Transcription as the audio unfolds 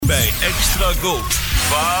bij Extra Gold.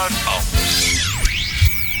 Waaraf.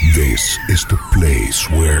 This is the place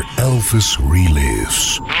where Elvis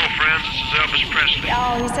relives. Hello, friends. This is Elvis Presley.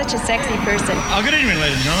 Oh, he's such a sexy person. Oh, good evening,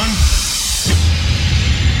 ladies and gentlemen.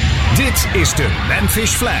 Dit is de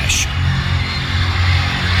Memphis Flash.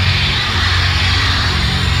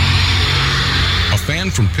 A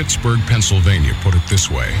fan from Pittsburgh, Pennsylvania put it this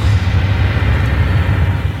way.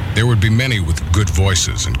 There would be many with good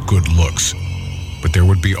voices and good looks, but there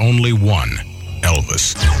would be only one,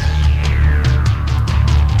 Elvis.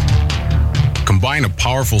 Combine a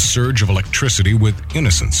powerful surge of electricity with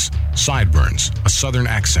innocence, sideburns, a southern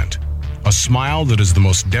accent, a smile that is the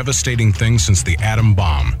most devastating thing since the atom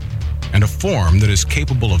bomb, and a form that is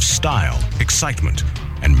capable of style, excitement,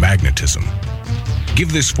 and magnetism.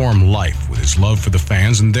 Give this form life with his love for the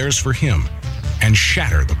fans and theirs for him, and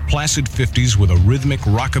shatter the placid 50s with a rhythmic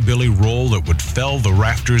rockabilly roll that would fell the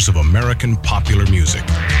rafters of American popular music.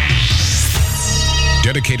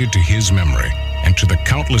 Dedicated to his memory and to the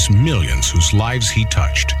countless millions whose lives he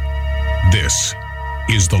touched, this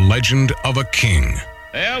is the legend of a king.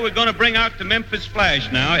 Well, we're going to bring out the Memphis Flash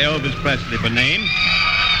now, Elvis Presley by name.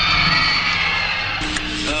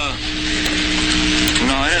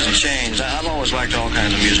 No, it hasn't changed. I've always liked all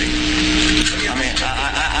kinds of music. I mean,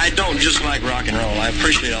 I don't just like rock and roll. I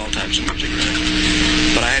appreciate all types of music, really.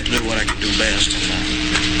 But I had to do what I could do best.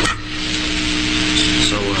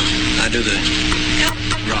 So I do the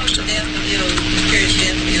rock stuff.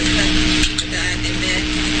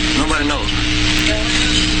 Nobody knows.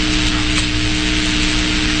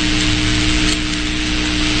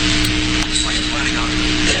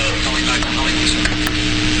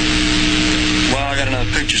 Well, I got another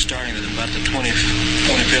picture starting with about the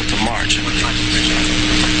 25th of March.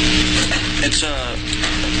 It's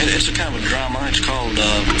a kind of a drama. It's called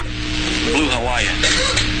Blue Hawaii.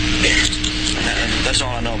 That's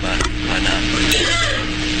all I know about it right now. What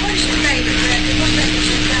is your favorite record? What record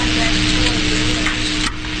you got that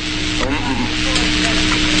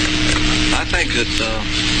I think that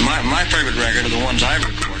my favorite record of the ones I've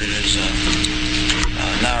recorded is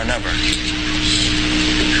Now or Never.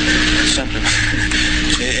 Simply,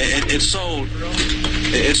 it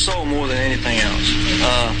sold more than anything else.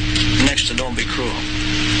 Next to Don't Be Cruel.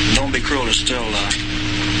 Don't Be Cruel is still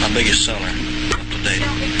my biggest seller up to date.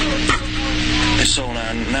 It sold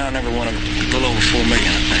now or Never won a little over 4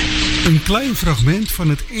 million, I think. Een klein fragment van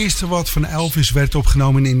het eerste wat van Elvis werd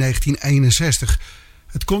opgenomen in 1961.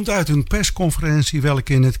 Het komt uit een persconferentie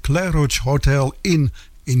welke in het Claridge Hotel in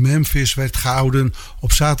Memphis werd gehouden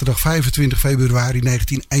op zaterdag 25 februari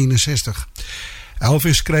 1961.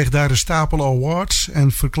 Elvis kreeg daar een stapel awards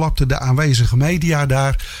en verklapte de aanwezige media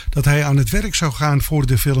daar dat hij aan het werk zou gaan voor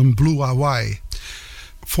de film Blue Hawaii.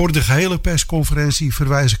 Voor de gehele persconferentie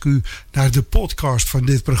verwijs ik u naar de podcast van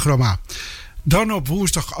dit programma. Dan op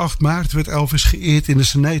woensdag 8 maart werd Elvis geëerd in de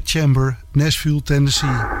Senate Chamber, Nashville, Tennessee.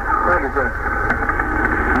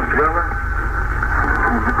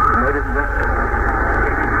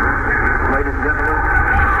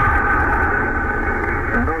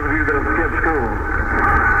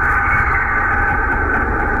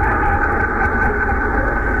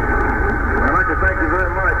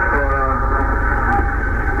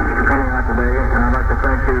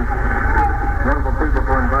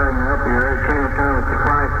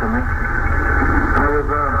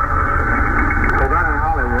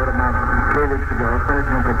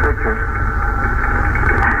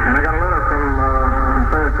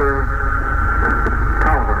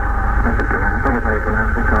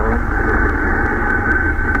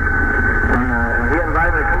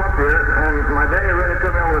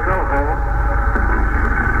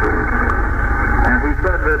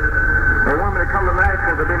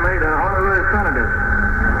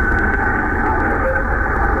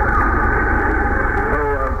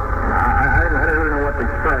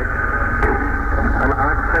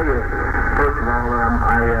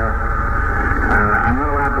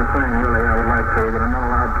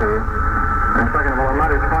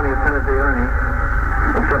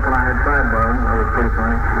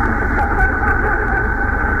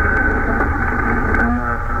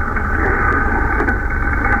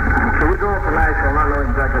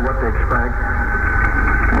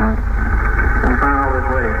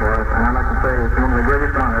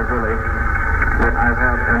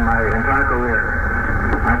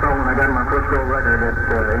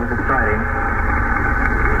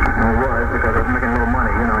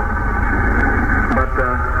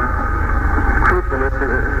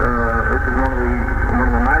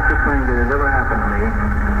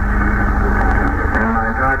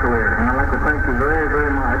 very, very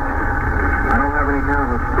much. I don't have any kind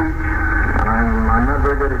of a speech. I'm not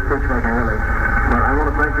very good at speech making, really. But I want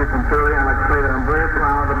to thank you sincerely. I'd like to say that I'm very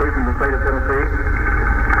proud to be from the state of Tennessee.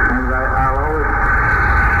 And I'll always...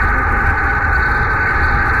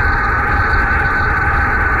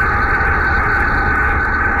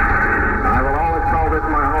 I will always call this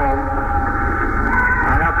my home.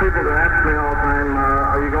 I have people that ask me all the time,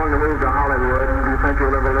 are you going to move to Hollywood? Do you think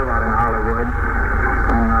you'll ever live out in Hollywood?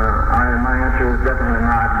 And my answer is definitely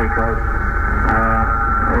not, because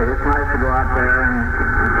it's nice to go out there and,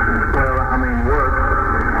 work.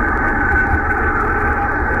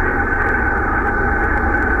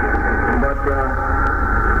 But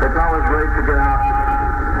it's always great to get out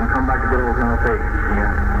and come back to good old Tennessee.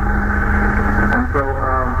 Yeah. And so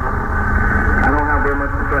I don't have very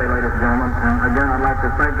much to say, ladies and gentlemen. And again, I'd like to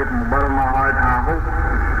thank you from the bottom of my heart. I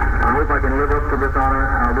hope I can live up to this honor.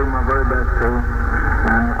 I'll do my very best to.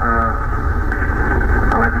 And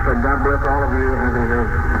I'd like to say God bless all of you as He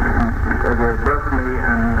has blessed me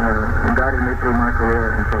and guided me through my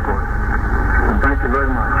career and so forth. And thank you very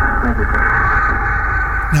much. Thank you, sir.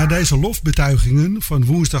 Na deze lofbetuigingen van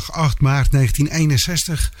woensdag 8 maart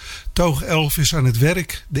 1961 toog Elvis aan het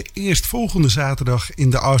werk de eerstvolgende zaterdag in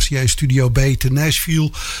de RCA Studio B te Nashville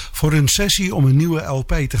voor een sessie om een nieuwe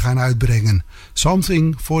LP te gaan uitbrengen.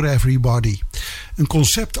 Something for Everybody. Een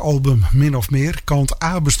conceptalbum min of meer. Kant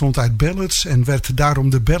A bestond uit ballads en werd daarom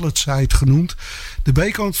de ballad side genoemd. De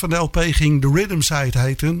B-kant van de LP ging de rhythm side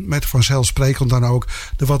heten, met vanzelfsprekend dan ook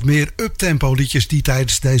de wat meer uptempo liedjes die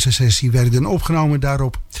tijdens deze sessie werden opgenomen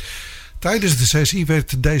daarop. Tijdens de sessie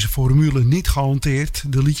werd deze formule niet gehanteerd.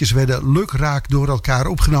 De liedjes werden lukraak door elkaar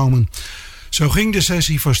opgenomen. Zo ging de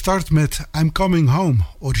sessie van start met I'm Coming Home,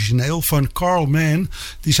 origineel van Carl Mann,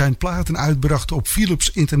 die zijn platen uitbracht op Philips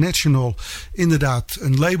International. Inderdaad,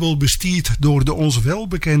 een label bestierd door de ons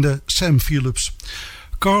welbekende Sam Phillips.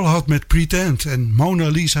 Carl had met Pretend en Mona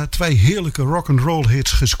Lisa 2 heerlijke rock'n'roll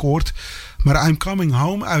hits gescoord, maar I'm Coming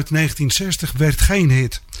Home uit 1960 werd geen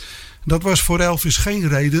hit. Dat was voor Elvis geen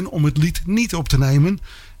reden om het lied niet op te nemen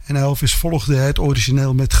en Elvis volgde het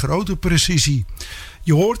origineel met grote precisie.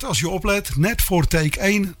 Je hoort als je oplet net voor take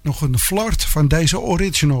 1 nog een flart van deze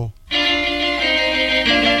original.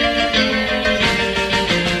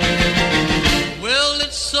 Well,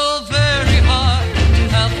 it's so very hard to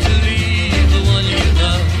have to leave the one you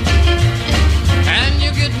love, and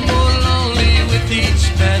you get more lonely with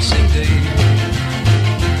each passing day.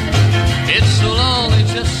 It's so lonely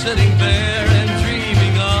just sitting there and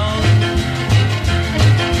dreaming of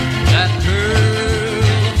that girl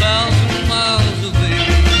 1,000 miles away.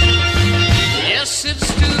 Yes,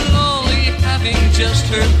 it's too lonely having just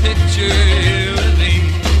her picture here with me,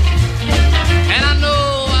 and I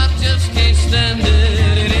know I just can't stand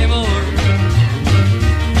it anymore.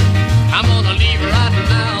 I'm gonna leave her right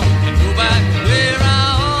now and go back where I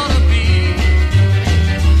ought to be,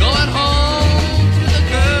 going home to the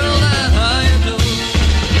girl that I adore.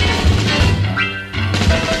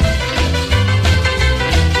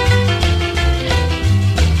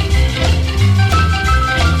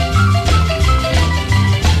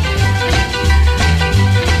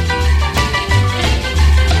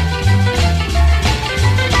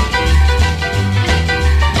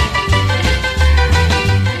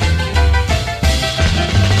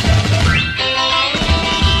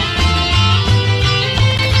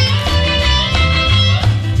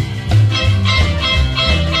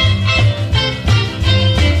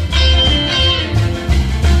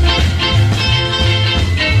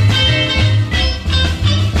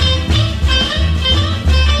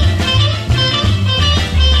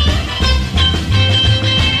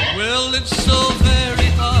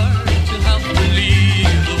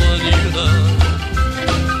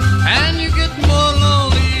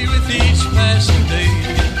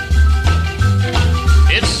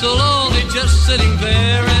 Sitting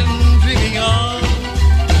there and dreaming of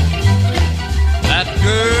that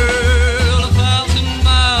girl 1,000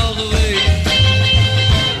 miles away.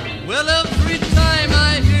 Well, every time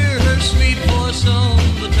I hear her sweet voice on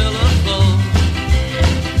the telephone,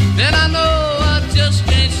 then I know I just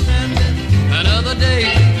can't stand it another day.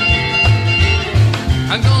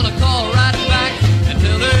 I'm gonna call right back and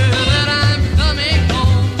tell her that I'm coming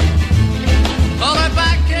home. Call her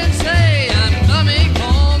back and say I'm coming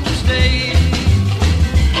home to stay.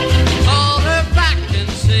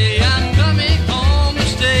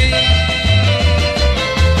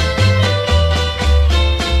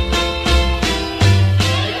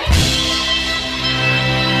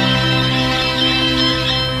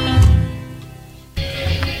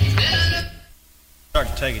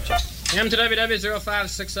 Take it, Chuck.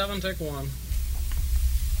 M2WW0567, take 1.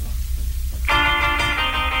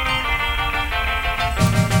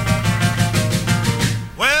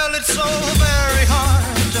 Well,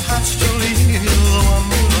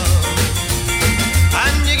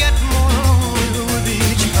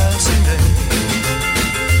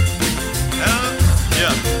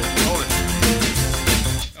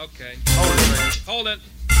 Okay. Hold it. Hold it.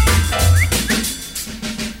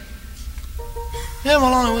 Yeah,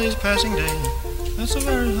 my lonely ways passing day. That's a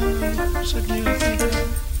very hard sitting here thinking.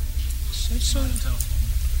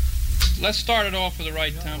 Let's start it off with the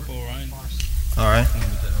right tempo, right? All right.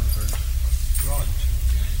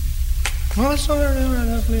 Well, it's a very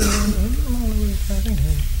hard passing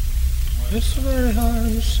day. It's a very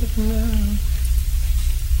hard sitting there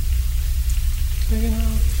thinking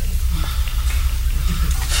out.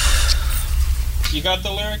 You got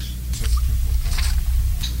the lyrics?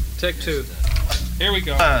 Take 2. Here we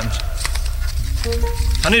go. Lines.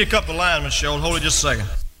 I need a couple of lines, Miss Schultz. Hold it just a second.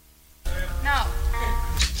 No.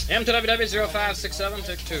 M2WW0567,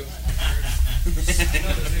 take 2.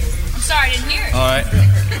 I'm sorry, I didn't hear it. All right.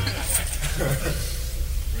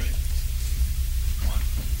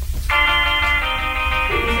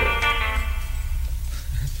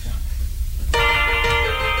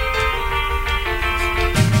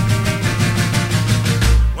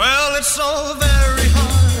 Well, it's so very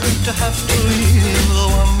hard to have to leave the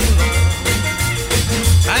one you love,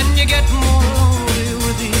 and you get more lonely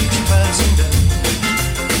with each passing day.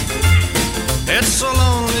 It's so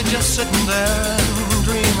lonely just sitting there and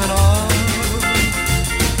dreaming of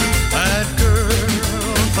that girl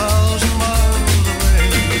 1,000 miles away.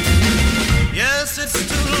 Yes, it's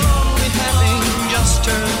too lonely having just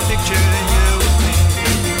her picture here with me,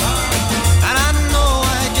 and I know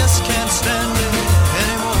I just can't stand it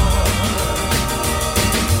anymore.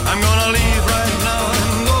 I'm gonna leave right now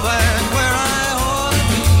and go back where I ought to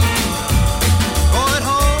be, going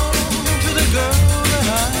home to the girl that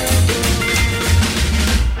I adore.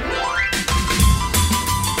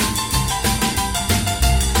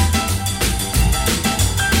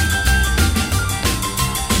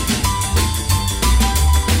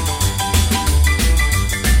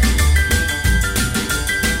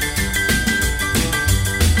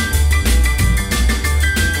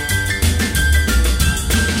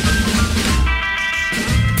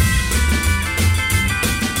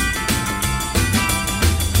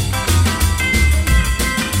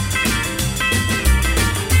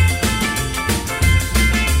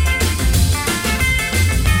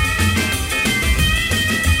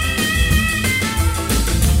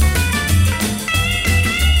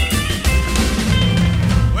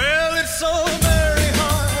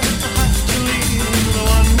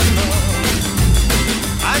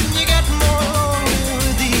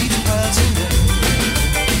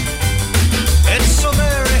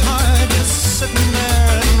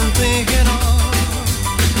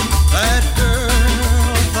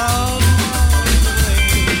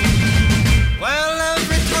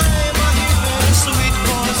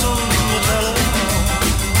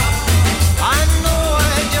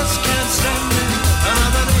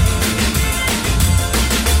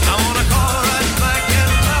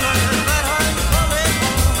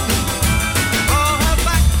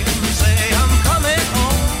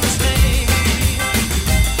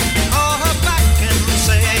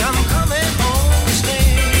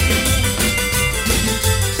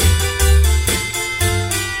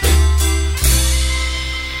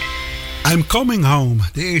 I'm Coming Home,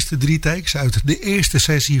 de eerste 3 takes uit de eerste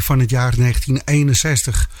sessie van het jaar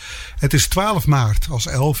 1961. Het is 12 maart als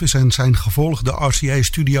Elvis en zijn gevolg de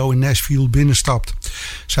RCA-studio in Nashville binnenstapt.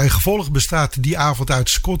 Zijn gevolg bestaat die avond uit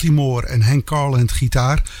Scotty Moore en Hank Carland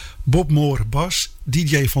gitaar, Bob Moore bas,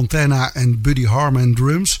 DJ Fontana en Buddy Harman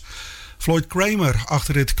drums, Floyd Kramer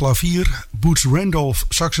achter het klavier, Boots Randolph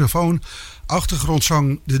saxofoon,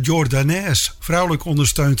 achtergrondzang de Jordanaise, vrouwelijk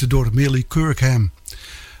ondersteund door Millie Kirkham.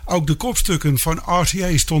 Ook de kopstukken van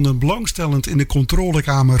RCA stonden belangstellend in de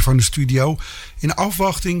controlekamer van de studio in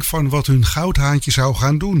afwachting van wat hun goudhaantje zou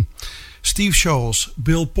gaan doen. Steve Sholes,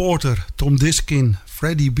 Bill Porter, Tom Diskin,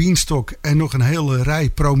 Freddie Beanstalk en nog een hele rij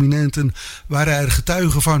prominenten waren er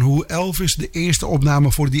getuigen van hoe Elvis de eerste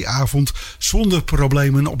opname voor die avond zonder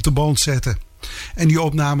problemen op de band zette. En die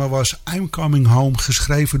opname was I'm Coming Home,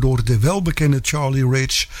 geschreven door de welbekende Charlie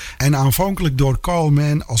Rich en aanvankelijk door Carl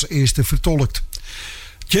Mann als eerste vertolkt.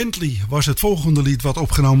 Gently was het volgende lied wat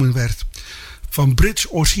opgenomen werd. Van Brits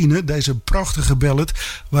Orsine, deze prachtige ballad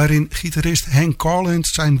waarin gitarist Hank Carland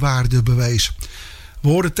zijn waarde bewees. We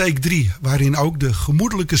horen take 3, waarin ook de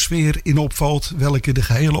gemoedelijke sfeer in opvalt welke de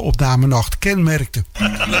gehele opnamenacht kenmerkte.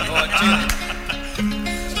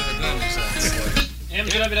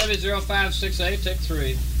 MWW0568, take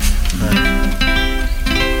 3.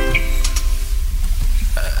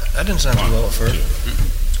 That didn't sound too well at first.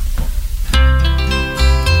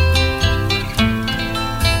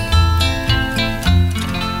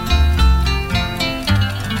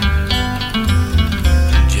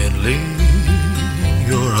 Gently,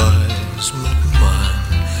 your eyes met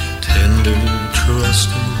mine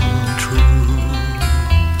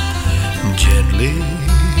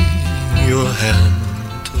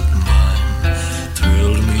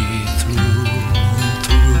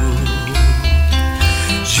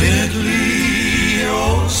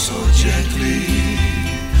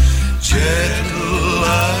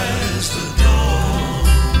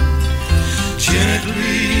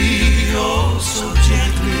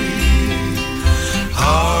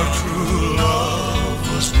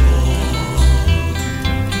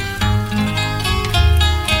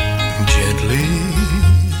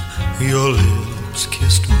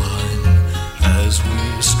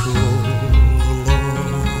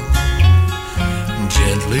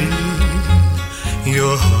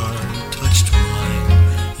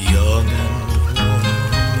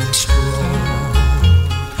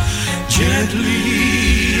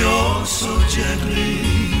Gently, oh so gently,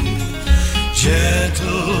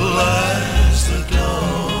 gentle as the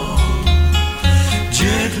dawn.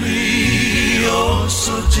 Gently, oh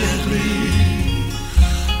so gently,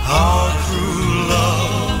 our true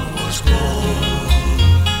love was born.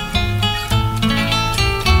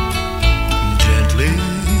 Gently,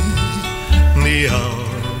 the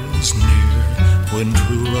hour is near when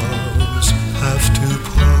true loves have to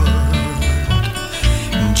part.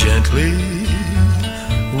 Gently,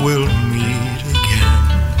 we'll meet again.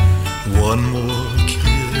 One more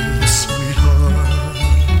kiss, sweetheart.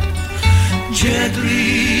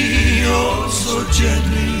 Gently, oh so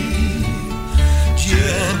gently,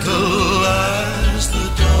 gentle as the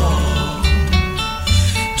dawn.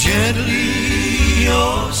 Gently,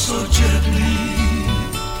 oh so gently,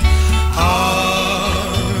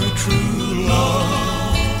 our true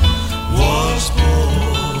love was born.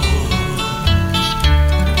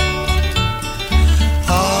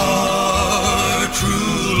 Our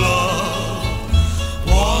true love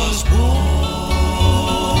was born.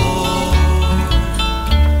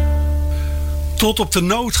 Tot op de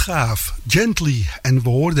noodgaaf, Gently. En we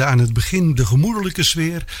hoorden aan het begin de gemoedelijke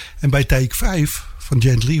sfeer. En bij take 5 van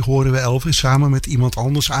Gently horen we Elvis samen met iemand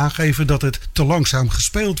anders aangeven dat het te langzaam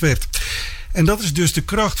gespeeld werd. En dat is dus de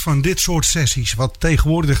kracht van dit soort sessies, wat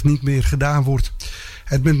tegenwoordig niet meer gedaan wordt.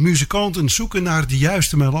 Het met muzikanten zoeken naar de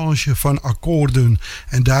juiste melange van akkoorden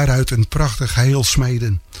en daaruit een prachtig geheel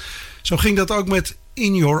smeden. Zo ging dat ook met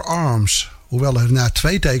In Your Arms, hoewel er na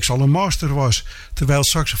 2 takes al een master was, terwijl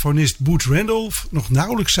saxofonist Boots Randolph nog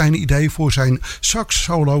nauwelijks zijn idee voor zijn sax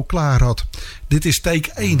solo klaar had. Dit is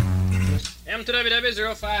take 1. M2WW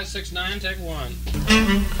 0569, take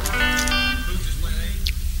 1.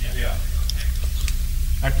 Yeah.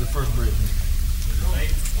 After the first bridge.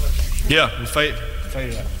 Yeah, we fade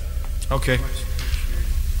it out. Okay.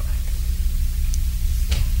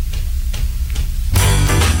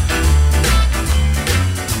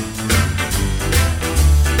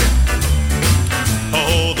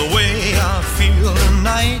 Oh, the way I feel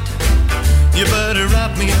tonight, you better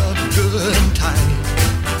wrap me up good and tight.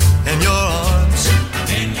 In your arms,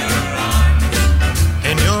 in your arms,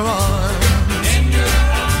 in your arms, in your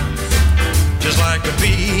arms. Just like a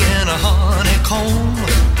bee in a honeycomb,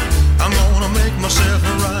 I'm gonna make myself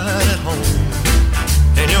right at home.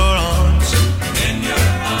 In your arms, in your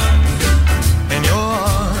arms, in your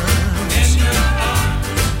arms, in your arms.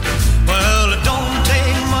 Well, it don't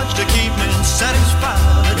take much to keep me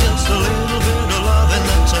satisfied. Just a little bit of loving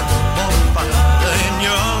that's a bonfire. In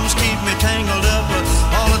your arms, keep me tangled up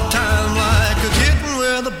all the time like a kitten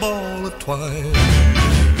with a ball of twine.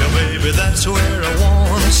 Yeah, baby, that's where I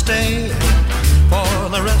wanna stay for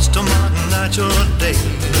the rest of my natural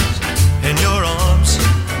days. In your arms,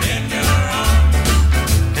 in your arms,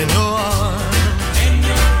 in your arms, in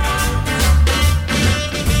your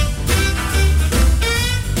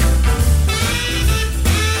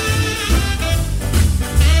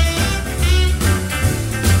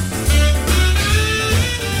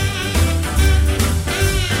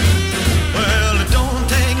Well, it don't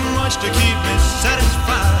take much to keep me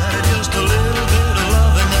satisfied. Just a little bit of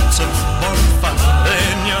loving that's a bonfire.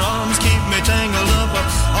 In your arms, keep me tangled up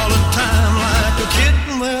all the time like a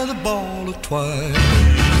kitten with a ball of twine.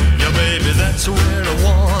 Yeah, baby, that's where I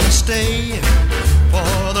wanna stay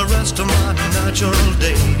for the rest of my natural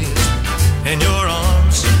days. In your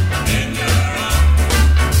arms, in your arms,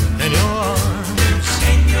 in your arms,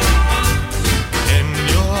 in your arms, in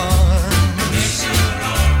your arms,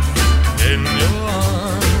 in your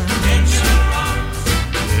arms,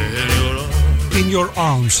 in your arms. In Your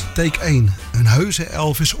Arms, take 1. Een heuse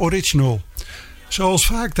Elvis original. Zoals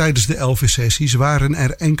vaak tijdens de Elvis-sessies waren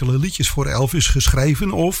er enkele liedjes voor Elvis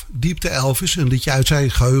geschreven of diepte Elvis een liedje uit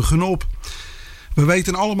zijn geheugen op. We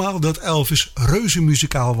weten allemaal dat Elvis reuze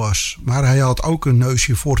muzikaal was, maar hij had ook een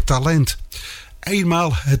neusje voor talent.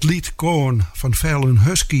 Eenmaal het lied Corn van Fallon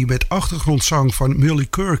Husky met achtergrondzang van Millie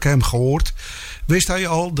Kirkham gehoord, wist hij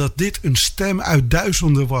al dat dit een stem uit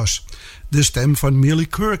duizenden was. De stem van Millie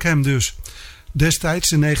Kirkham dus.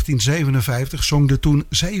 Destijds in 1957 zong de toen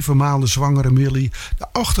 7 maanden zwangere Millie de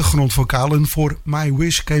achtergrondvokalen voor My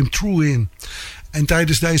Wish Came True in. En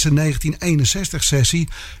tijdens deze 1961-sessie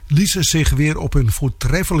liet ze zich weer op een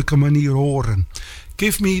voortreffelijke manier horen.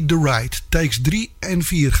 Give Me The Right, takes 3 en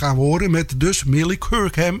 4 gaan we horen met dus Millie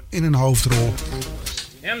Kirkham in een hoofdrol.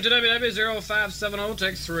 M2WW 0570,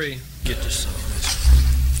 take 3. Get this song.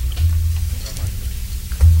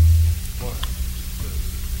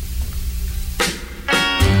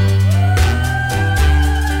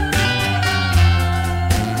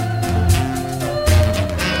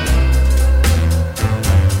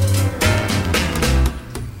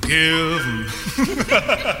 Give me.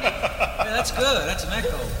 Yeah, that's good. That's an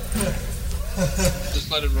echo.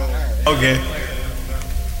 Just let it roll. Okay.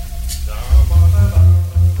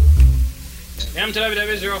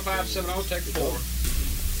 M2WW0570, take 4.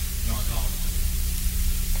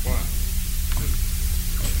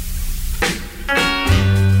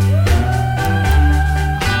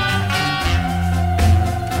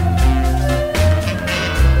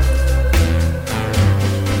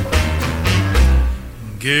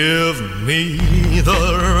 Give me the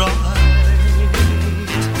right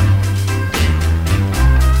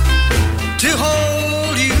to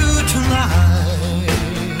hold you tonight.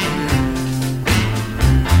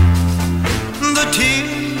 The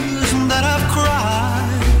tears that I've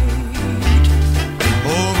cried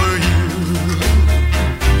over you,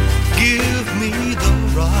 give me the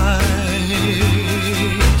right.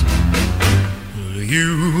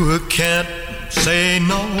 You can't say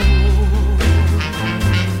no.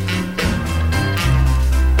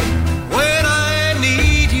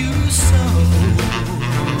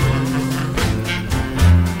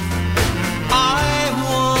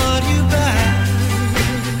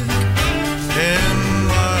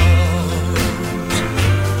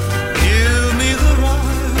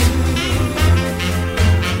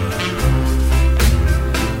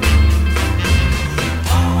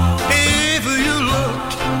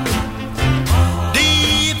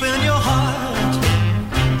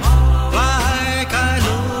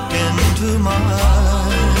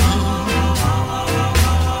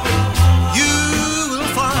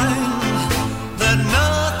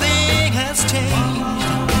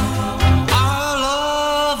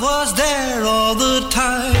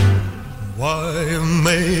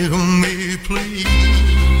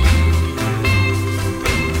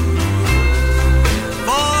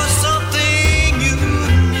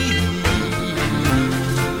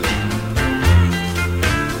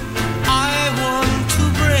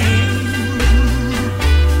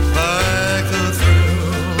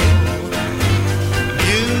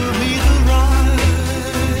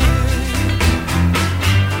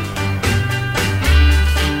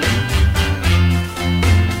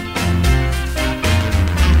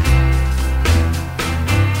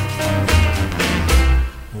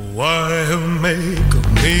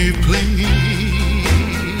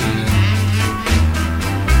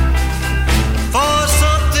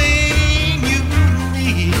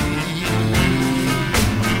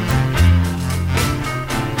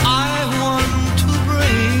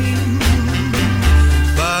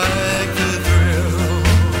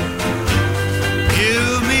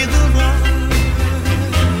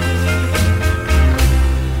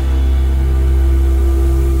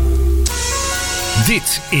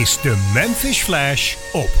 Dit is de Memphis Flash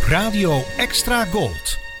op Radio Extra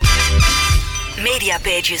Gold.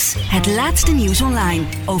 Mediapages, het laatste nieuws online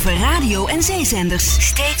over radio- en zeezenders.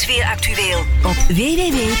 Steeds weer actueel op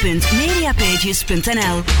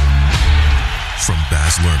www.mediapages.nl. From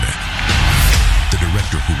Baz Luhrmann, the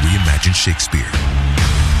director who reimagined Shakespeare,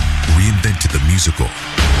 reinvented the musical,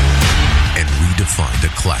 and redefined a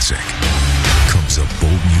classic, comes a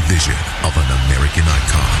bold new vision of an American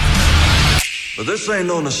icon. But this ain't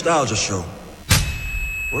no nostalgia show.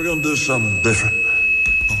 We're gonna do something different.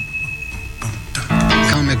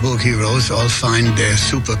 Comic book heroes all find their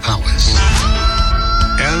superpowers.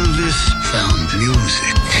 Elvis found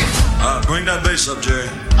music. Bring that bass up, Jerry.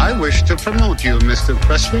 I wish to promote you, Mr.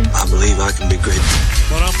 Presley. I believe I can be great.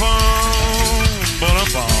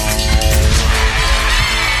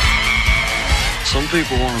 Some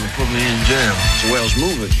people wanted to put me in jail. It's Wells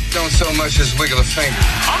moving. Don't so much as wiggle a finger.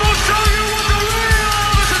 I'm gonna show you what the real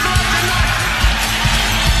Elvis is like tonight.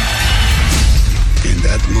 In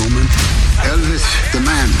that moment, Elvis the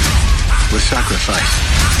man was sacrificed.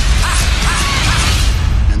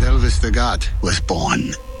 And Elvis the God was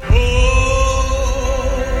born.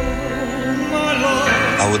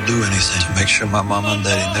 I would do anything to make sure my mama and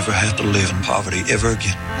daddy never have to live in poverty ever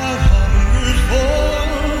again.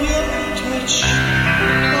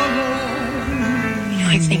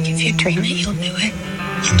 I think if you dream it, you'll do it.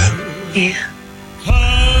 You do? Yeah.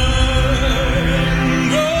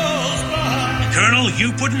 Colonel,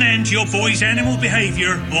 you put an end to your boy's animal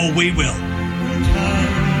behavior, or we will.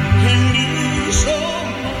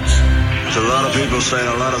 There's a lot of people saying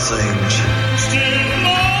a lot of things.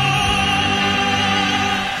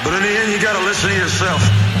 But in the end, you gotta listen to yourself.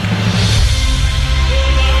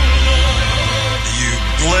 You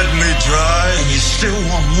bled me dry, and you still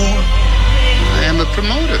want more? I am a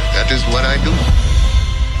promoter. That is what I do.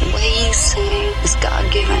 The way you sing is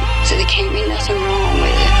God-given, so there can't be nothing wrong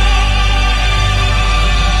with it.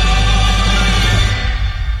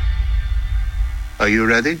 Are you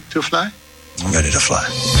ready to fly? I'm ready to fly.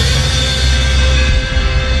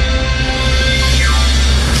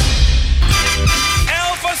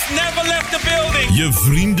 Elvis never left the building. Je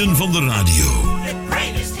vrienden van de radio. The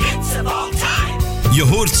greatest hits of all time. Je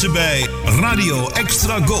hoort ze bij Radio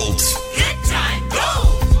Extra Gold. Hit time,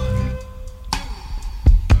 go!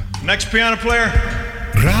 Next piano player.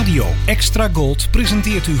 Radio Extra Gold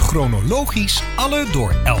presenteert u chronologisch alle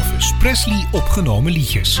door Elvis Presley opgenomen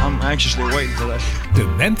liedjes. I'm anxiously waiting for that. De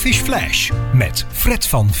Memphis Flash met Fred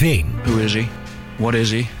van Veen. Who is he? What is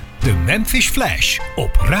he? De Memphis Flash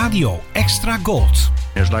op Radio Extra Gold.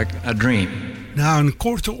 It's like a dream. Na een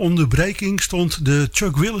korte onderbreking stond de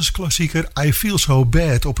Chuck Willis klassieker I Feel So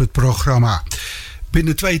Bad op het programma.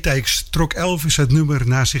 Binnen 2 takes trok Elvis het nummer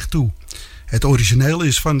naar zich toe. Het origineel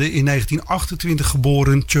is van de in 1928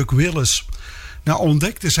 geboren Chuck Willis. Na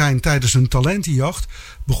ontdekt te zijn tijdens een talentenjacht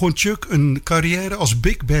begon Chuck een carrière als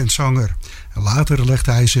big band zanger. Later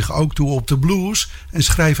legde hij zich ook toe op de blues en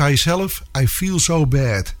schreef hij zelf I Feel So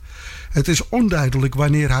Bad. Het is onduidelijk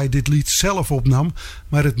wanneer hij dit lied zelf opnam,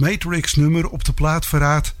 maar het Matrix-nummer op de plaat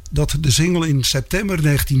verraadt dat de single in september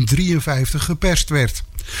 1953 geperst werd.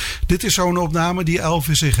 Dit is zo'n opname die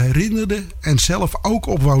Elvis zich herinnerde en zelf ook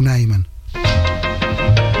op wou nemen.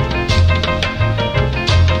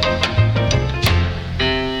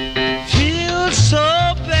 Feel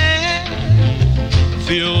so bad,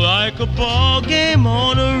 feel like a ball game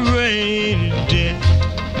on a rainy day.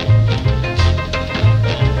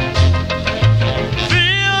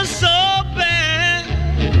 Feel so bad,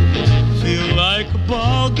 feel like a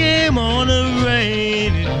ball game on a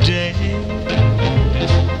rainy day.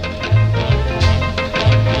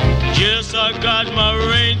 Yes, I got my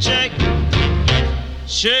rain check.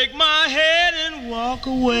 Shake my head and walk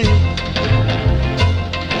away.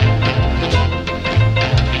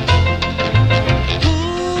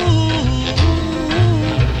 Ooh,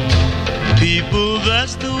 people,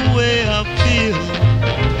 that's the way I feel.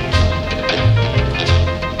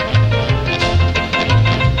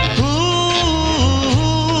 Ooh,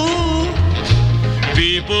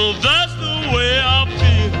 people, that's the way I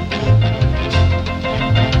feel.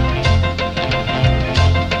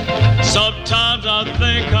 Sometimes I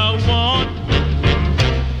think I want,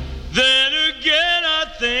 then again I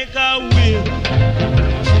think I will.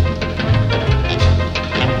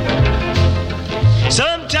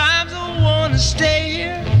 Sometimes I want to stay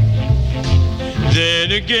here,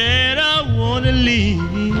 then again I want to leave.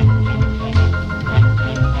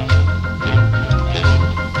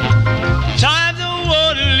 Times I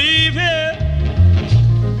want to leave here,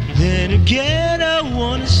 then again I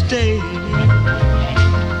want to stay.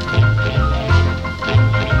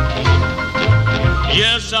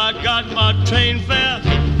 Yes, I got my train fare,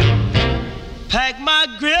 pack my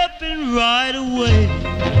grip and ride away.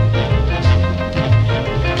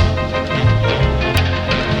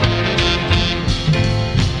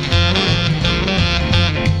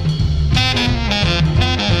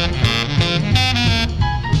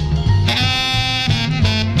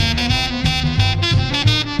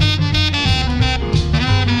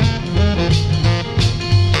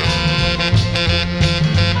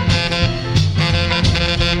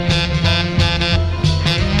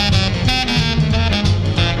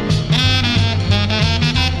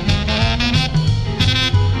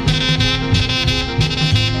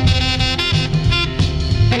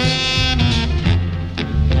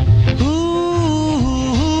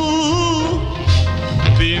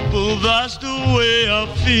 That's the way I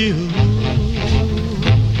feel.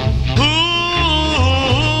 Ooh,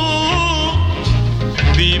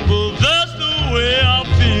 people, that's the way I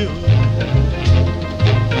feel.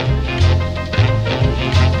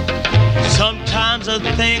 Sometimes I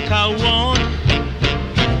think I want,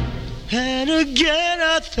 and again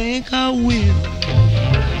I think I will.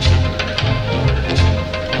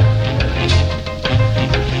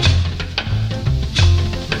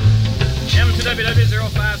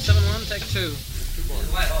 WW0571, take 2.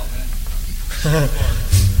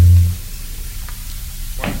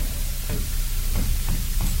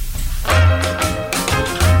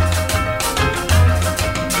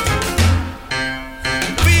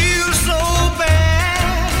 Feel so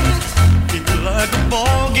bad, feel like a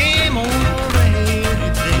ball game on a rainy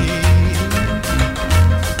day.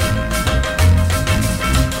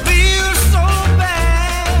 Feel so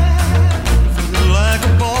bad, feel like a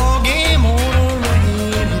ball game on a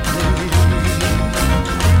rainy day.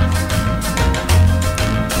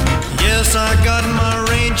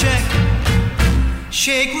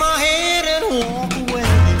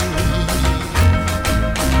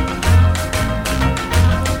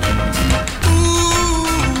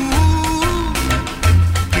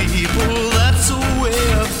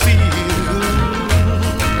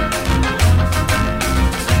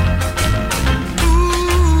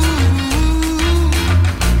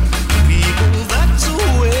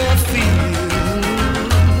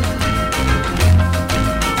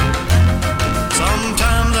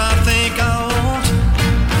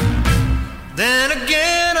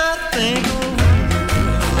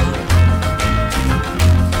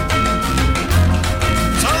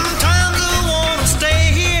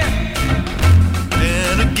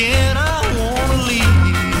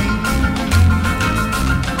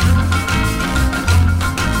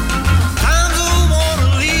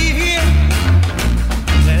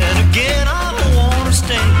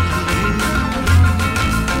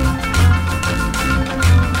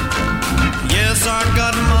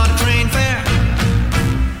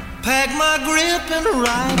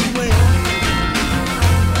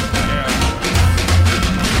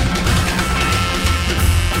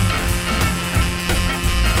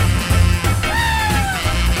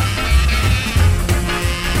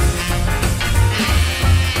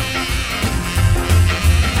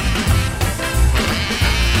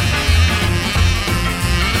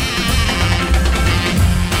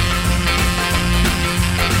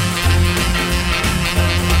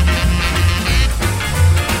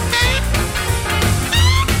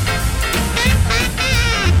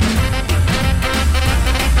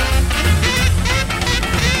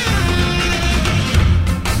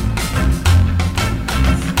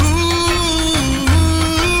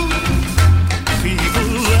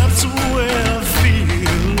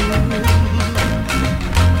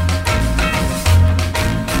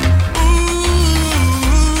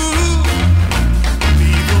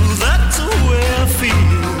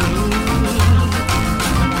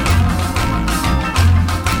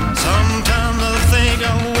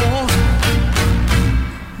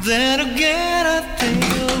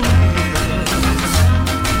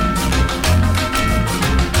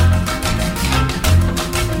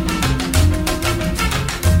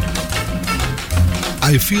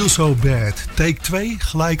 I Feel So Bad. Take 2,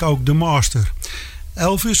 gelijk ook de master.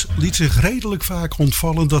 Elvis liet zich redelijk vaak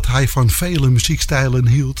ontvallen dat hij van vele muziekstijlen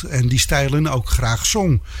hield en die stijlen ook graag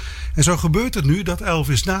zong. En zo gebeurt het nu dat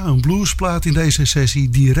Elvis na een bluesplaat in deze sessie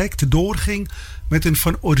direct doorging met een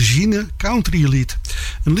van origine countrylied.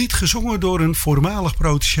 Een lied gezongen door een voormalig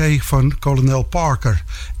protégé van kolonel Parker,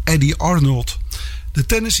 Eddie Arnold. De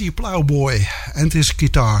Tennessee Plowboy en his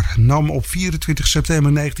Guitar nam op 24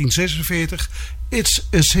 september 1946 It's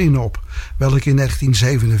a Sin op, welke in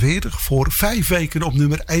 1947 voor 5 weken op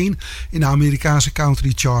nummer 1 in de Amerikaanse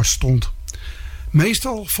country chart stond.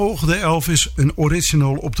 Meestal volgde Elvis een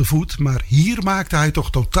original op de voet, maar hier maakte hij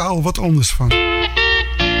toch totaal wat anders van.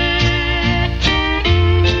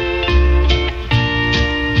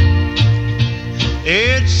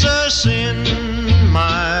 It's a sin,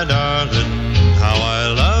 my darling, how I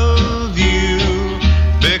love you,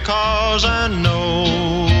 because I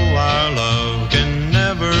know our love can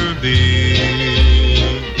never be.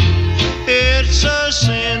 It's a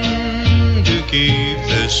sin to keep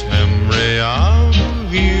this memory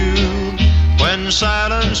of you when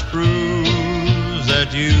silence proves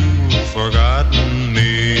that you've forgotten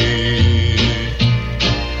me.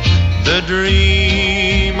 The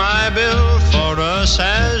dream I built for us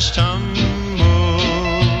has tumbled,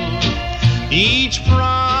 each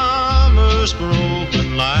promise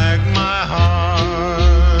broken like my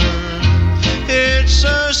heart. It's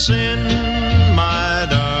a sin, my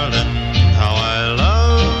darling, how I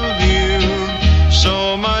love you,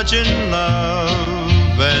 so much in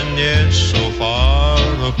love and yet so far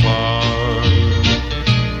apart.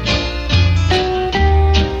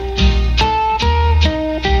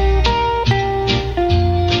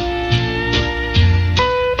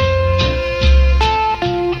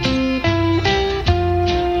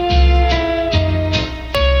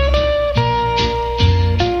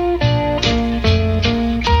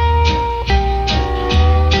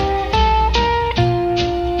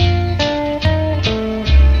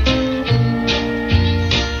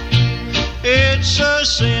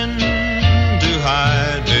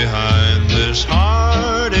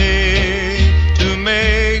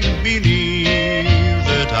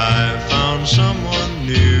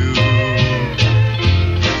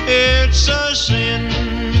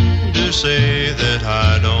 Say that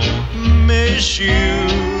I don't miss you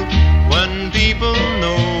when people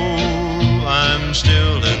know I'm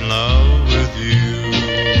still in love with you.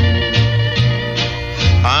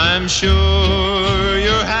 I'm sure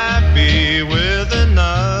you're happy with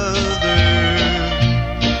another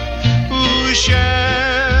who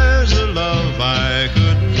shares the love I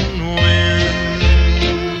couldn't win.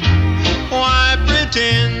 Why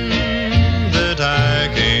pretend that I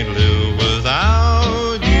can't live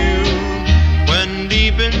without you?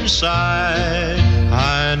 Deep inside,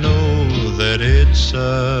 I know that it's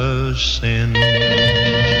a sin.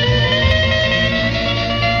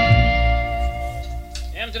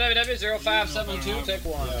 M2WW0572, take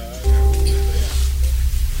 1.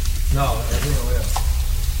 No, I didn't will.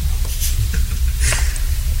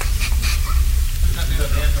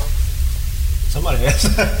 Somebody else.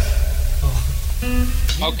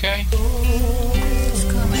 Okay.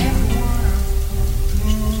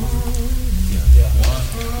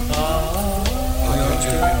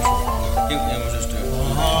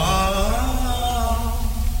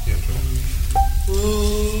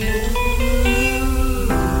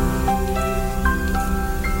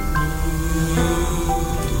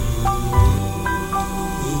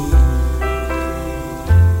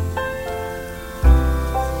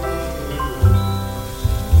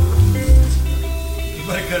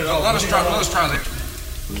 Let us try that.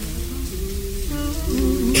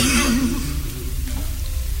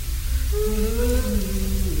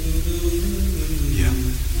 Yeah.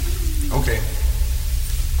 Okay.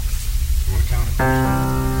 You want to count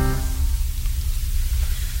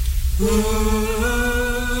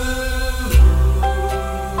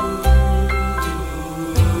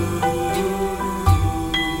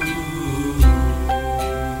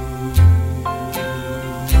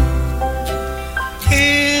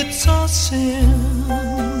It's a sin,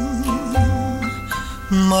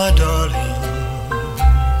 my darling,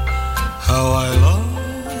 how I love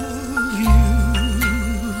you,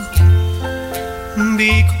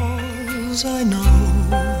 because I know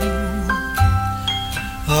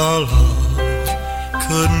our love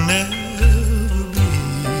could never be.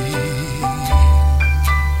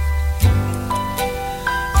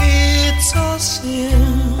 It's a sin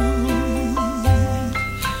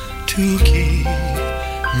to keep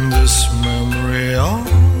this memory of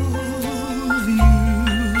you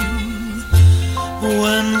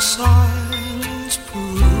when silence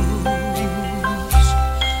proves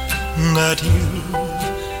that you've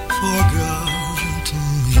forgotten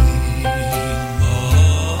me.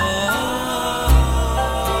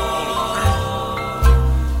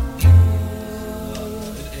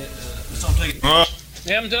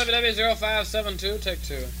 Yeah, WW0572, take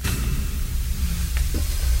 2.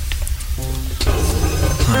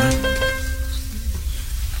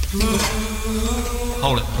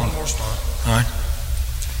 Hold it. One more spot. All right.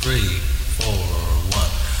 3, 4, 1.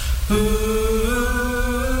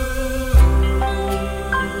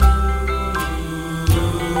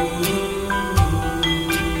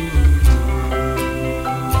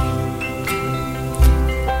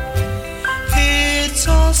 It's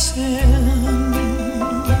a sin,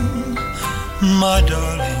 my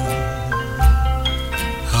darling,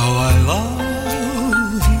 how I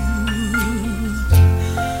love you,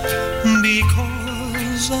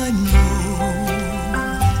 because I know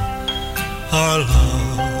our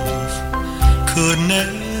love could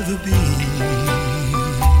never be.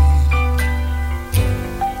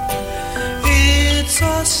 It's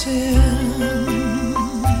a sin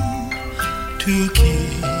to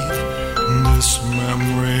keep this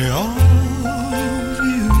memory of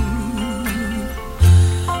you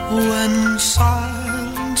when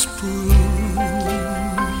silence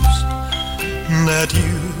proves that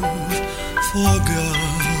you've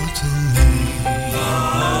forgotten me.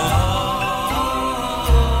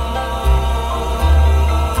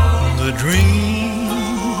 The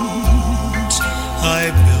dreams I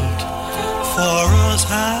built for us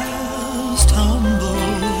has tumbled.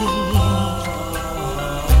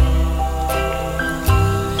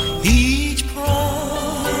 Each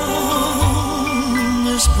promise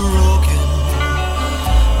broken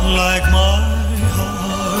like my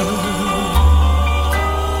heart.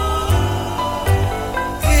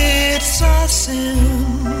 It's a sin,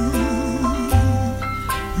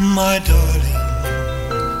 my darling,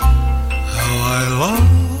 how I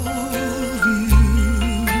love you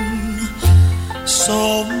so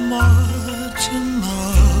much in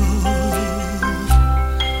love,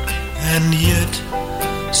 and yet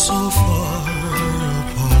so far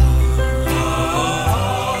apart.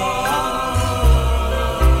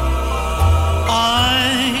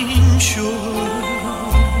 I'm sure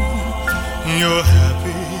you're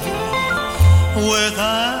happy with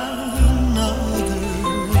another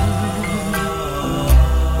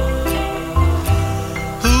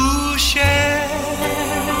who shares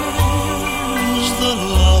the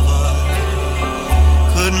love I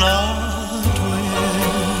could not win.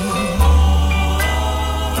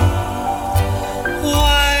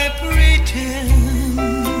 Why pretend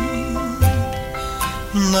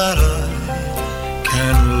that I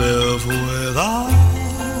can live without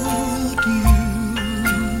you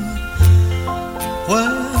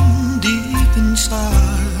when deep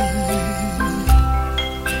inside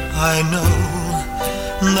I know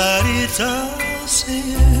that it's a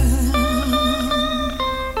sin.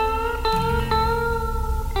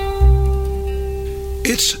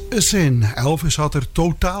 It's a Sin. Elvis had er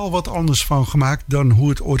totaal wat anders van gemaakt dan hoe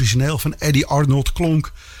het origineel van Eddie Arnold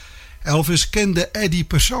klonk. Elvis kende Eddie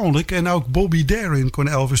persoonlijk en ook Bobby Darin kon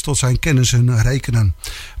Elvis tot zijn kennissen rekenen.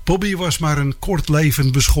 Bobby was maar een kort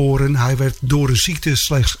leven beschoren. Hij werd door een ziekte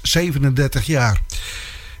slechts 37 jaar.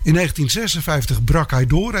 In 1956 brak hij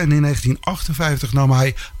door en in 1958 nam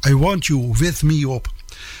hij I Want You With Me op.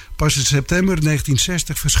 Pas in september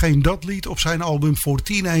 1960 verscheen dat lied op zijn album For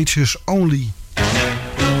Teenagers Only.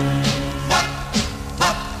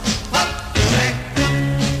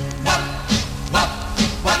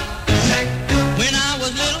 When I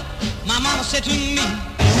was little, my mama said to me,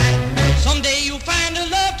 someday you'll find a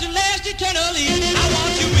love to last eternally. I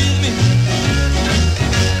want you with me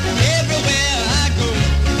everywhere I go.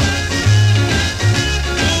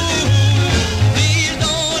 Ooh, please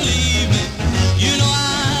don't leave me. You know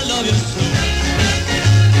I love you so.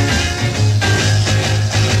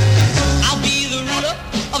 I'll be the ruler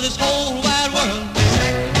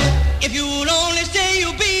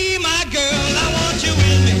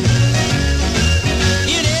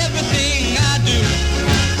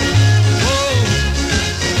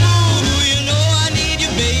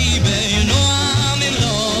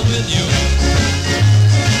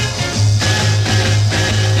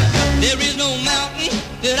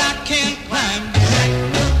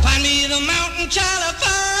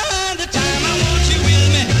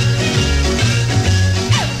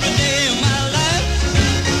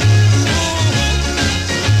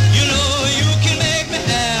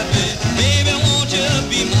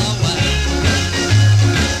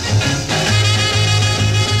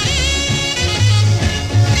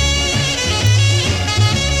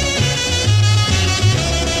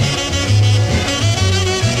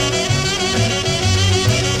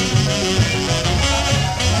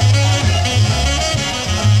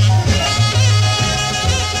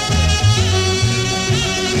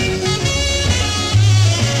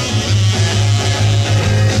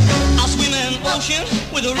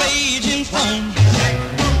with a raging phone.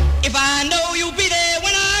 If I know you'll be there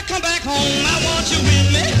when I come back home, I want you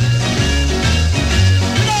with me.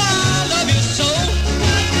 You know I love you so.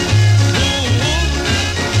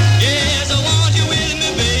 Yes, I want you with me,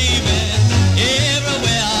 baby,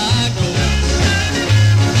 everywhere I go.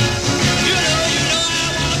 You know I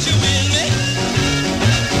want you with me.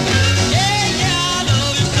 Yeah, I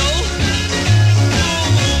love you so.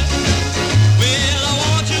 Well, I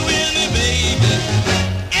want you with me, baby,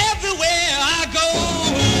 everywhere I go.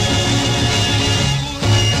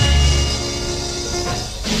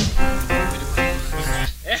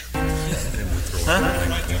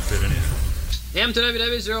 M to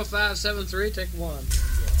WW0573, take 1.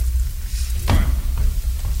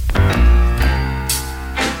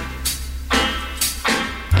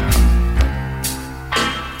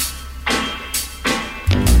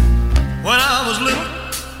 When I was little,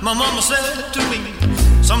 my mama said to me,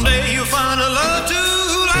 someday you'll find a love to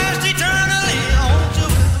last eternally. I want you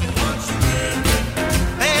with me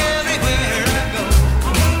everywhere I go.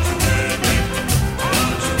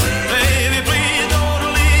 Baby, please don't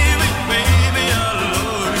leave me, baby, I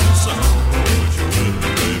love you so.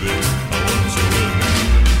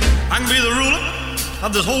 I can be the ruler of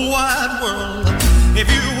this whole wide world if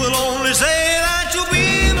you will only say that you'll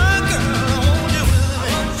be my girl.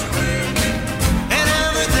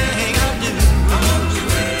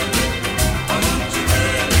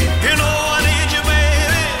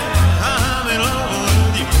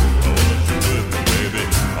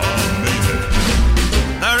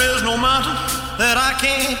 That I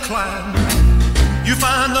can't climb. You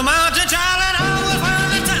find the mountain child and I will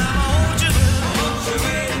find the time. I want you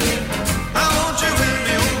with me. I want you with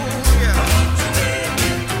me. Oh yeah.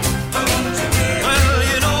 Well,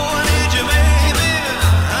 you know I need you, baby.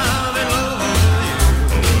 I'm in love with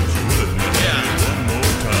you. Yeah. One more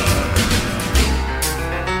time.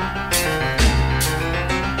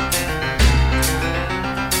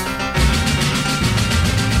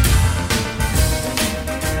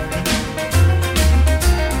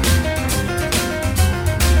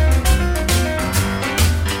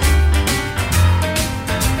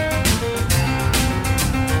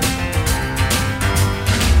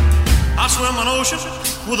 Swim an ocean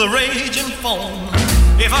with a raging foam.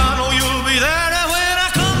 If I know you'll be there when I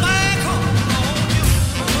come back home,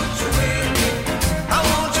 I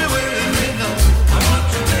want you with me. No. I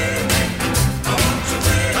want you with me. I want you with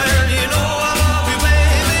me. Well, you know I love you,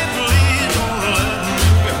 baby. Please don't let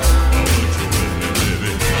me go.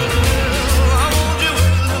 I want you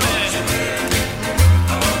with me.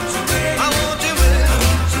 I want you with me. I want you with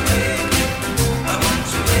me. I want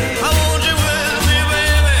you with me. I want you with me,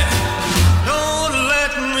 baby. Don't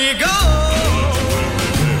let me go.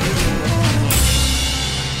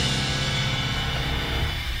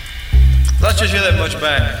 Let's just hear that much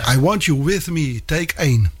back. I Want You With Me, take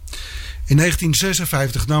 1. In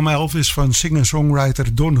 1956 nam Elvis van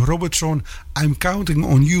singer-songwriter Don Robertson I'm Counting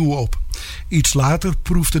On You op. Iets later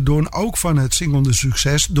proefde Don ook van het zingende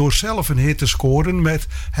succes door zelf een hit te scoren met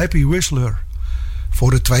Happy Whistler.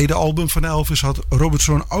 Voor het tweede album van Elvis had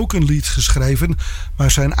Robertson ook een lied geschreven,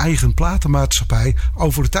 maar zijn eigen platenmaatschappij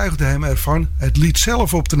overtuigde hem ervan het lied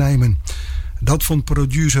zelf op te nemen. Dat vond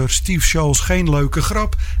producer Steve Scholz geen leuke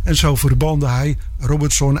grap en zo verbande hij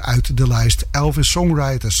Robertson uit de lijst Elvis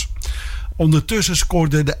Songwriters. Ondertussen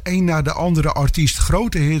scoorde de een na de andere artiest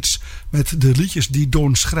grote hits met de liedjes die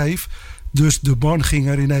Don schreef, dus de man ging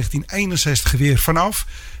er in 1961 weer vanaf.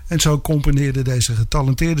 En zo componeerde deze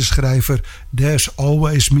getalenteerde schrijver There's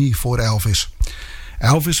Always Me voor Elvis.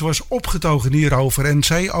 Elvis was opgetogen hierover en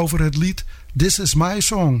zei over het lied This Is My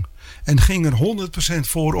Song. En ging er 100%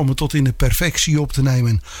 voor om het tot in de perfectie op te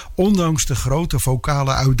nemen. Ondanks de grote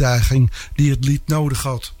vocale uitdaging die het lied nodig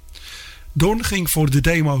had. Don ging voor de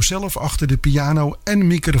demo zelf achter de piano en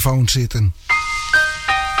microfoon zitten.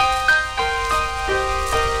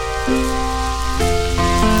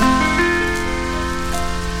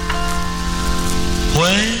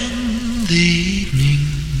 When the evening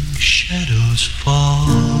shadows fall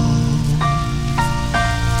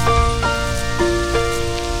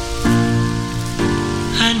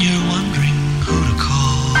and you're wondering who to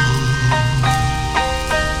call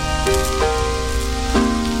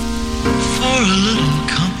for a little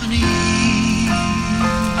company,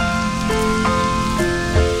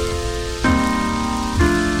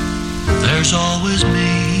 there's always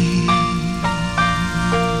me.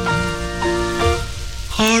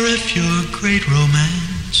 Or if your great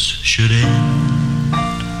romance should end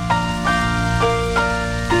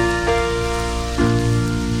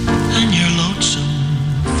and you're lonesome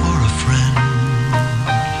for a friend,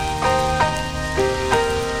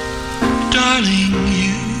 darling,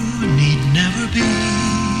 you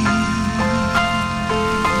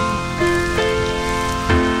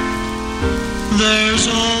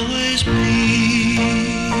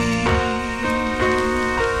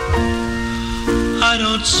I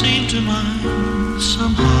don't seem to mind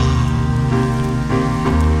somehow.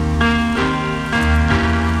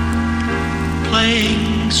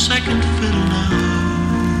 Playing second fiddle now.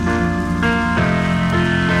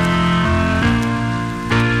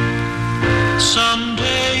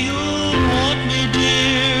 Someday you'll want me,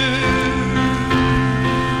 dear,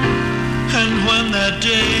 and when that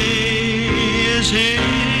day is here,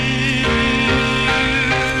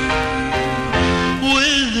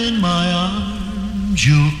 within my arms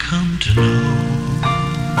you'll come to know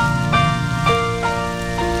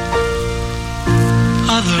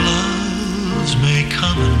other loves may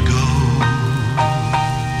come and go,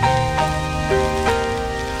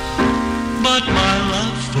 but my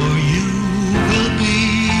love for you will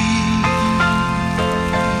be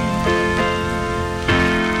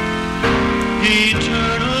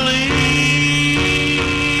eternally.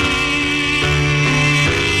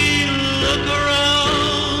 Look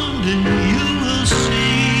around and you will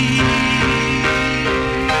see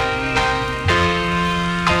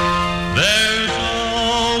there's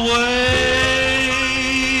always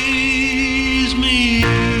me.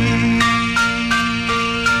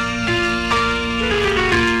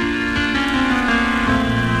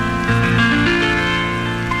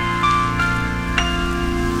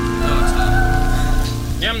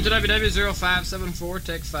 To WW0574,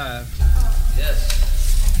 take 5. Yes.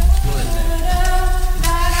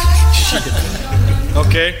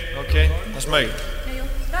 Okay, let's make it.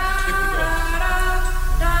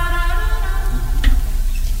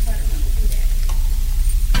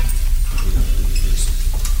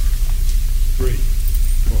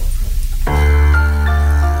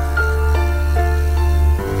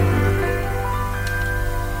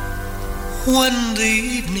 When the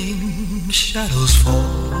evening shadows fall.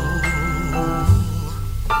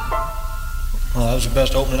 Well, that was the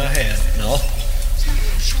best opening I had. No?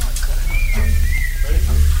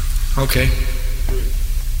 Okay.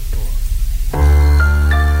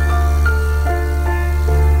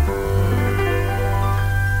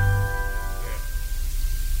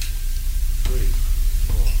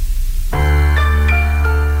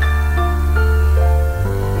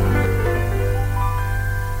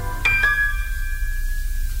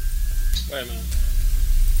 Wait a minute.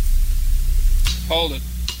 Hold it.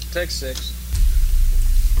 Take 6.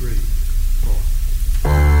 3, 4.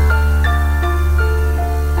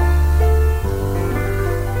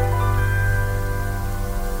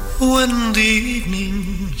 When the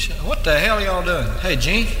evening. What the hell are y'all doing? Hey,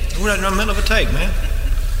 Gene, we're right in the middle of a take, man.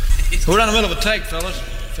 We're right in the middle of a take, fellas.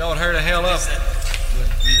 If y'all would hurry the hell up.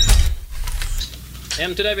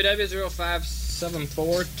 M to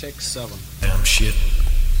WW0574, take 7. Damn shit.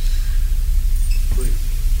 3.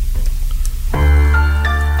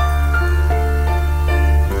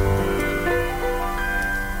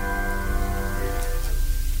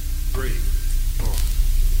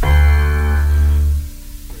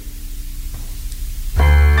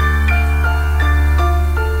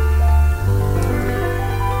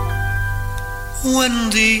 When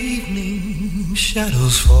the evening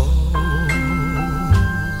shadows fall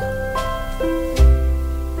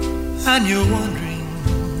and you're wondering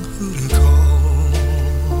who to call.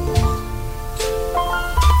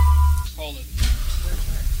 Hold it.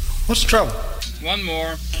 What's the trouble? One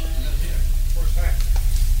more.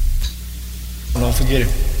 Don't forget it.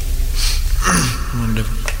 One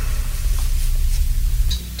different.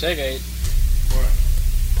 Take 8.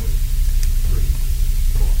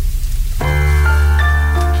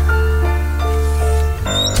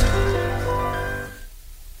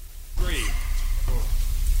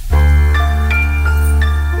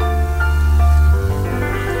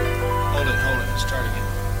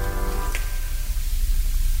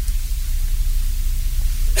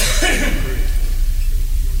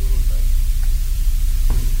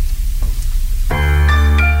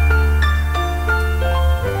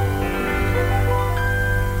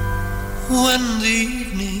 When the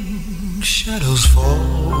evening shadows fall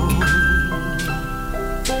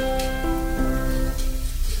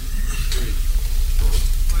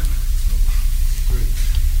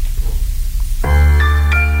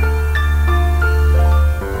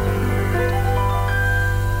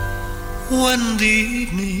when the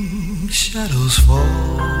evening shadows fall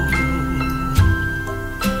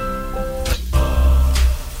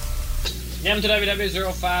M to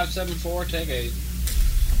WW0574, take 8.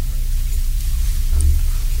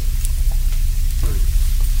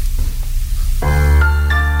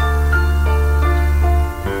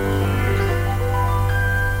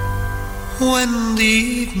 when the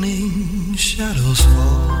evening shadows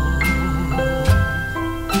fall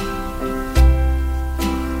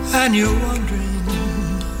and you're wondering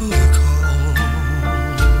who to call.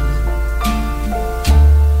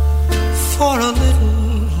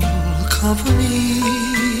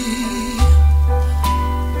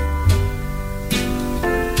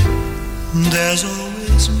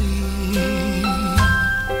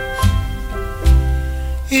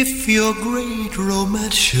 if your great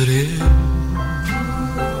romance should end,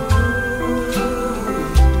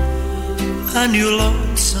 and you're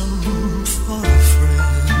lonesome for a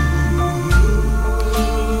friend,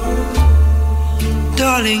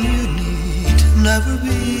 darling, you need never be.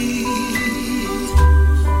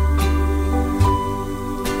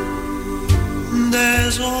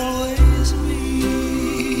 There's always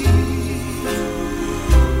me.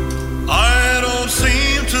 I don't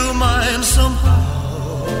seem to mind somehow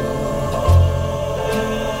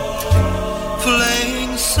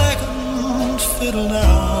playing second fiddle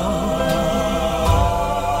now.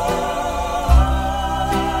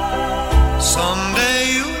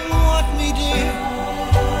 Someday you'll want me, dear.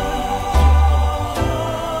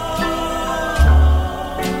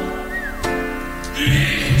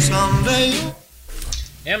 Someday you'll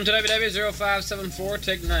M to WW0574,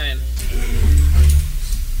 take 9.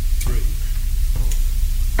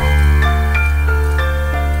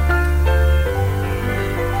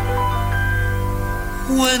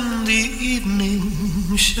 When the evening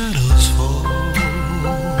shadows fall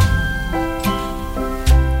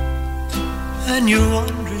and you're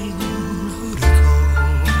wondering who to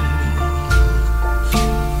call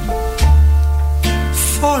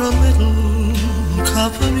for a little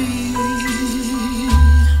company,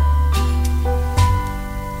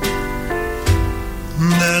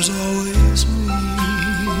 there's always me.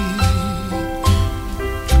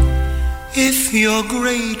 If your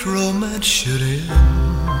great romance should end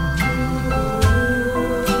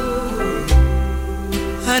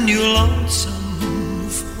and you're lonesome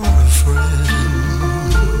for a friend,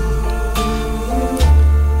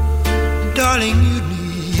 darling, you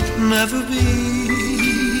need never be.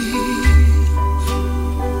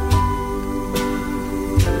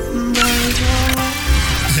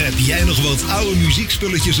 Heb jij nog wat oude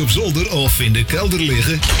muziekspulletjes op zolder of in de kelder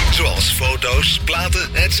liggen? Zoals foto's, platen,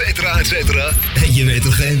 etc. En je weet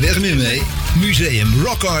er geen weg meer mee? Museum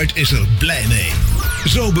Rock Art is er blij mee.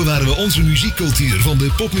 Zo bewaren we onze muziekcultuur van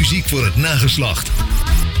de popmuziek voor het nageslacht.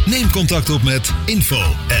 Neem contact op met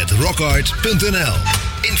info@rockart.nl.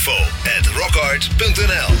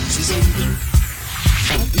 info@rockart.nl.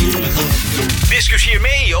 Discussieer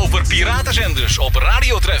mee over piratenzenders op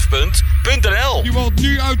radiotref.nl. Je wordt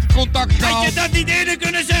nu uit het contact gehaald. Had je dat niet eerder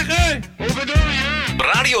kunnen zeggen? Hoe bedoel je?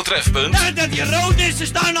 Radiotref.nl. Ja, dat je rood is, ze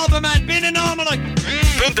staan al bij mij binnen namelijk.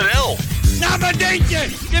 .nl. Nou, wat denk je?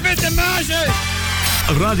 Je bent een muizen.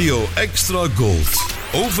 Radio Extra Gold.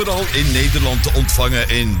 Overal in Nederland te ontvangen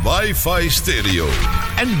in wifi stereo.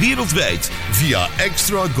 En wereldwijd via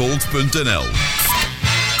extragold.nl.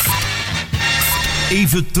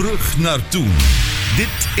 Even terug naar toen.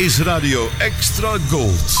 Dit is Radio Extra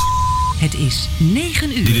Gold. Het is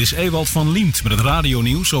 9 uur. Dit is Ewald van Liemt met het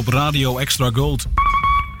radionieuws op Radio Extra Gold.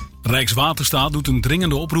 Rijkswaterstaat doet een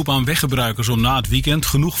dringende oproep aan weggebruikers om na het weekend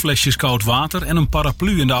genoeg flesjes koud water en een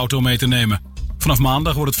paraplu in de auto mee te nemen. Vanaf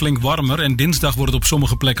maandag wordt het flink warmer en dinsdag wordt het op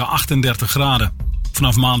sommige plekken 38 graden.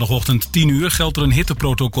 Vanaf maandagochtend 10 uur geldt er een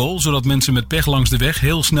hitteprotocol, zodat mensen met pech langs de weg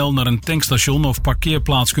heel snel naar een tankstation of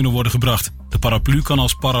parkeerplaats kunnen worden gebracht. De paraplu kan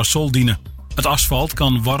als parasol dienen. Het asfalt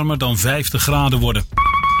kan warmer dan 50 graden worden.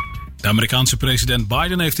 De Amerikaanse president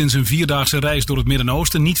Biden heeft in zijn 4-daagse reis door het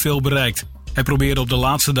Midden-Oosten niet veel bereikt. Hij probeerde op de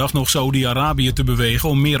laatste dag nog Saudi-Arabië te bewegen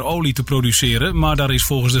om meer olie te produceren, maar daar is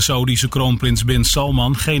volgens de Saoedische kroonprins bin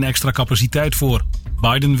Salman geen extra capaciteit voor.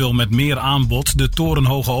 Biden wil met meer aanbod de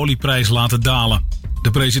torenhoge olieprijs laten dalen.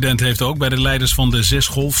 De president heeft ook bij de leiders van de 6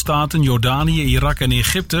 golfstaten, Jordanië, Irak en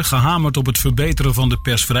Egypte gehamerd op het verbeteren van de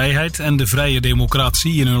persvrijheid en de vrije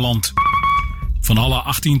democratie in hun land. Van alle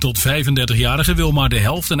 18 tot 35-jarigen wil maar de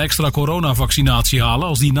helft een extra coronavaccinatie halen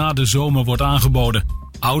als die na de zomer wordt aangeboden.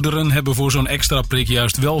 Ouderen hebben voor zo'n extra prik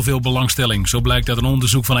juist wel veel belangstelling, zo blijkt uit een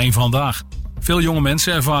onderzoek van Eén Vandaag. Veel jonge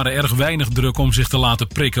mensen ervaren erg weinig druk om zich te laten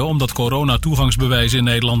prikken, omdat corona-toegangsbewijzen in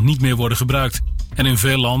Nederland niet meer worden gebruikt. En in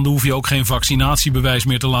veel landen hoef je ook geen vaccinatiebewijs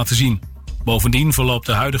meer te laten zien. Bovendien verloopt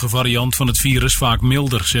de huidige variant van het virus vaak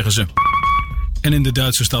milder, zeggen ze. En in de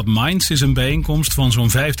Duitse stad Mainz is een bijeenkomst van zo'n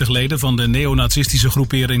 50 leden van de neonazistische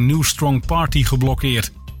groepering New Strong Party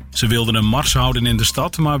geblokkeerd. Ze wilden een mars houden in de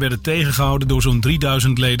stad, maar werden tegengehouden door zo'n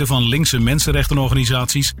 3000 leden van linkse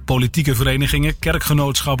mensenrechtenorganisaties, politieke verenigingen,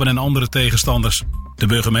 kerkgenootschappen en andere tegenstanders. De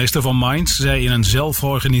burgemeester van Mainz zei in een zelf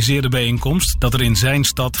georganiseerde bijeenkomst dat er in zijn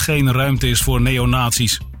stad geen ruimte is voor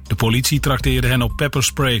neonazies. De politie trakteerde hen op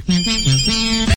pepperspray.